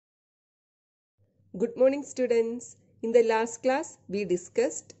Good morning, students. In the last class, we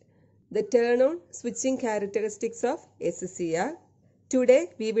discussed the turn-on switching characteristics of SCR. Today,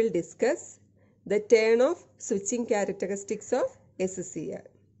 we will discuss the turn-off switching characteristics of SCR.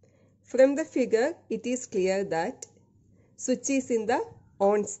 From the figure, it is clear that switch is in the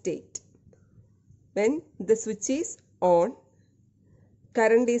on state. When the switch is on,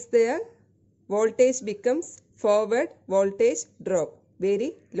 current is there, voltage becomes forward voltage drop,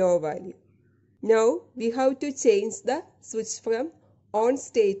 very low value. Now we have to change the switch from on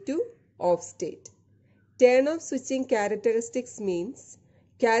state to off state. Turn off switching characteristics means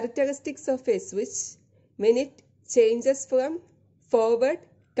characteristics of a switch when it changes from forward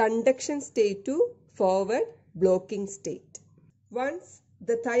conduction state to forward blocking state. Once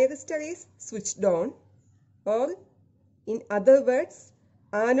the thyristor is switched on, or in other words,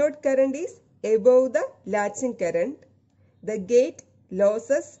 anode current is above the latching current, the gate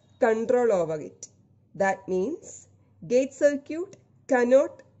loses control over it. That means gate circuit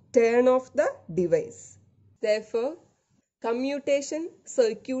cannot turn off the device. Therefore, commutation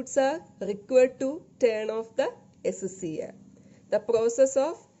circuits are required to turn off the SCR. The process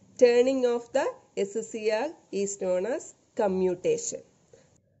of turning off the SCR is known as commutation.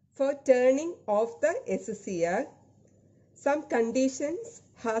 For turning off the SCR, some conditions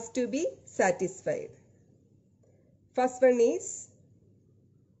has to be satisfied. First one is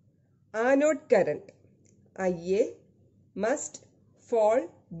anode current IA must fall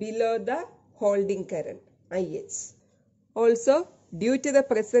below the holding current IH. Also, due to the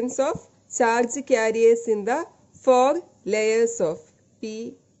presence of charge carriers in the four layers of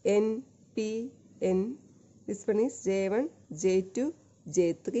P, N, P, N. This one is J1, J2,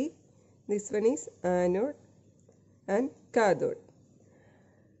 J3. This one is anode and cathode.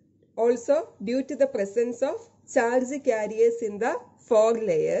 Also, due to the presence of charge carriers in the four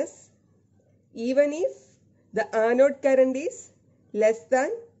layers, even if the anode current is less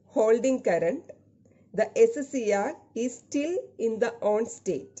than holding current, the SCR is still in the on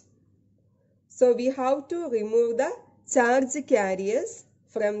state. So we have to remove the charge carriers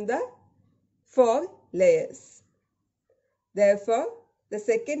from the four layers. Therefore, the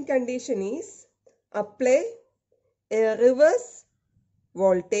second condition is apply a reverse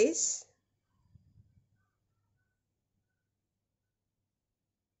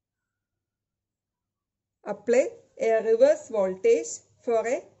voltage for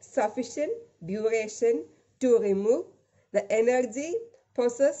a sufficient duration to remove the energy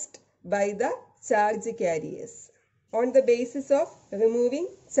possessed by the charge carriers. On the basis of removing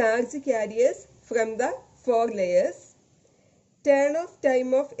charge carriers from the four layers, turn-off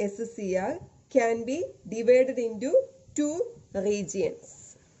time of SCR can be divided into two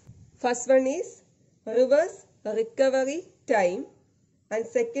regions. First one is reverse recovery time and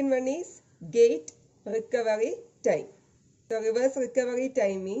second one is gate recovery time. So reverse recovery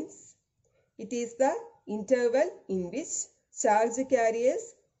time means it is the interval in which charge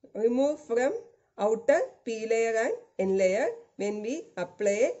carriers remove from outer P layer and N layer when we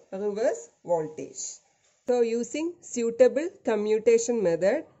apply a reverse voltage. So using suitable commutation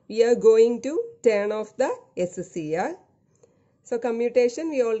method, we are going to turn off the SCR. So commutation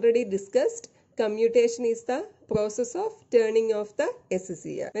we already discussed. Commutation is the process of turning off the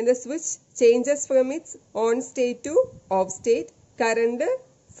SCR. When the switch changes from its on state to off state, current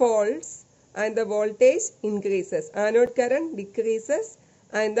falls and the voltage increases. Anode current decreases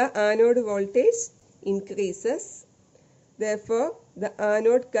and the anode voltage increases. Therefore, the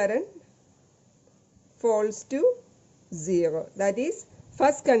anode current falls to 0. That is,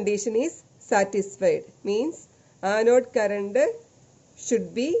 first condition is satisfied. Means anode current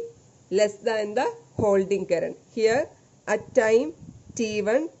should be less than the holding current. Here at time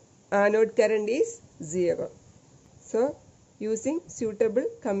T1 anode current is 0. So using suitable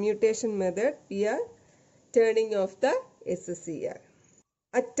commutation method we are turning off the SCR.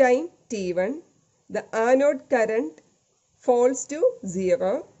 At time T1 the anode current falls to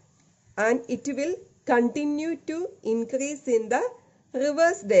 0 and it will continue to increase in the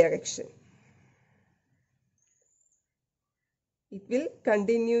reverse direction. It will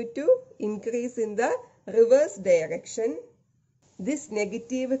continue to increase in the reverse direction. This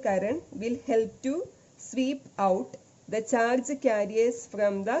negative current will help to sweep out the charge carriers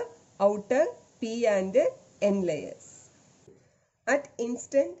from the outer P and N layers. At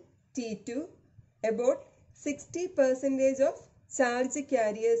instant T2, about 60% of charge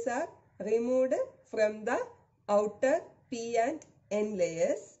carriers are removed from the outer P and N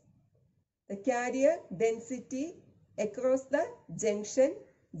layers. The carrier density across the junction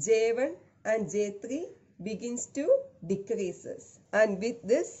J1 and J3 begins to decreases, and with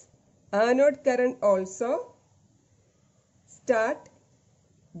this anode current also start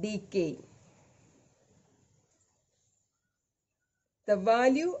decaying. The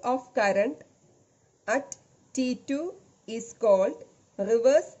value of current at T2 is called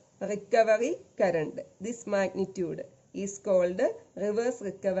reverse recovery current. This magnitude is called reverse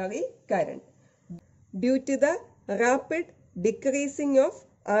recovery current. Due to the rapid decreasing of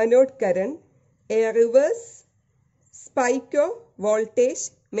anode current, a reverse spike of voltage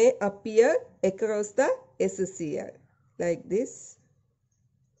may appear across the SCR like this.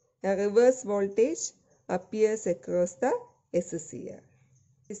 A reverse voltage appears across the SCR.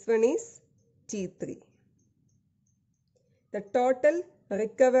 This one is T3. The total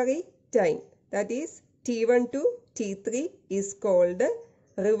recovery time, that is T1 to T3, is called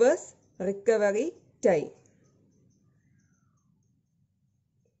reverse recovery time.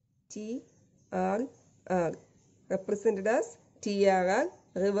 TRR, represented as TRR,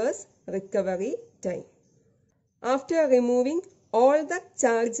 reverse recovery time. After removing all the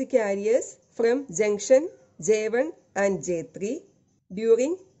charge carriers from junction J1 and J3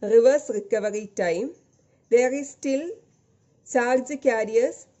 during reverse recovery time, there is still charge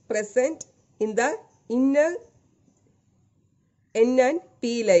carriers present in the inner N and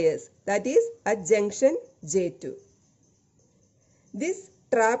P layers, that is at junction J2. This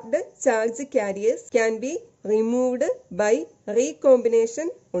trapped charge carriers can be removed by recombination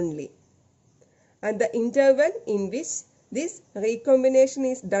only, and the interval in which this recombination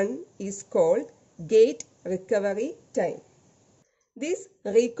is done is called gate recovery time. This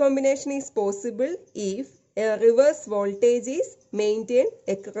recombination is possible if a reverse voltage is maintained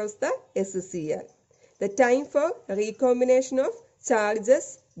across the SCR. The time for recombination of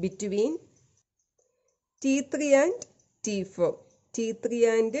charges between T3 and T4.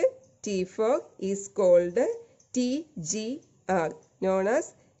 T3 and T4 is called TGR, known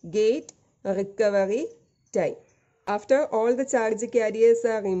as gate recovery time. After all the charge carriers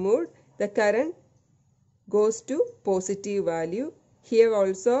are removed, the current goes to positive value. Here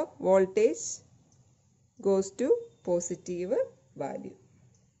also voltage goes to positive value.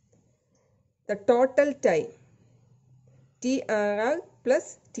 The total time TRR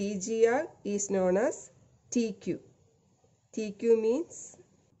plus TGR is known as TQ. TQ means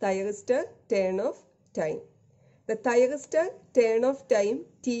thyristor turn of time. The thyristor turn of time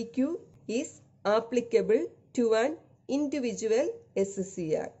TQ is applicable to an individual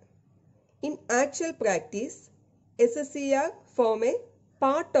SCR. In actual practice, SCR form a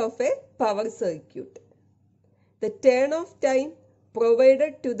part of a power circuit. The turn of time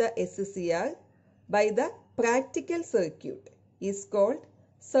provided to the SCR by the practical circuit is called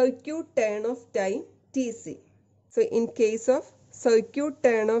circuit turn of time TC. So in case of circuit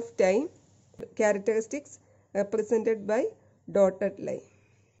turn of time, characteristics represented by dotted line.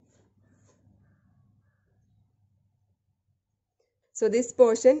 So this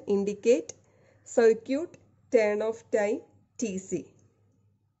portion indicate circuit turn of time TC.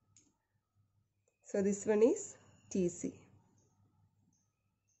 So this one is TC.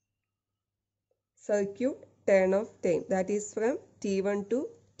 Circuit turn of time, that is from T1 to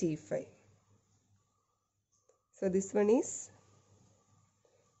T5. So this one is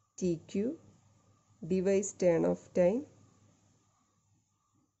TQ, device turn of time,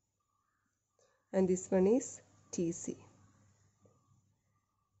 and this one is TC,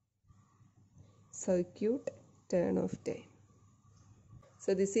 circuit turn of time.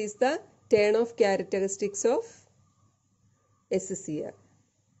 So this is the turn off characteristics of SCR.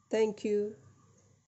 Thank you.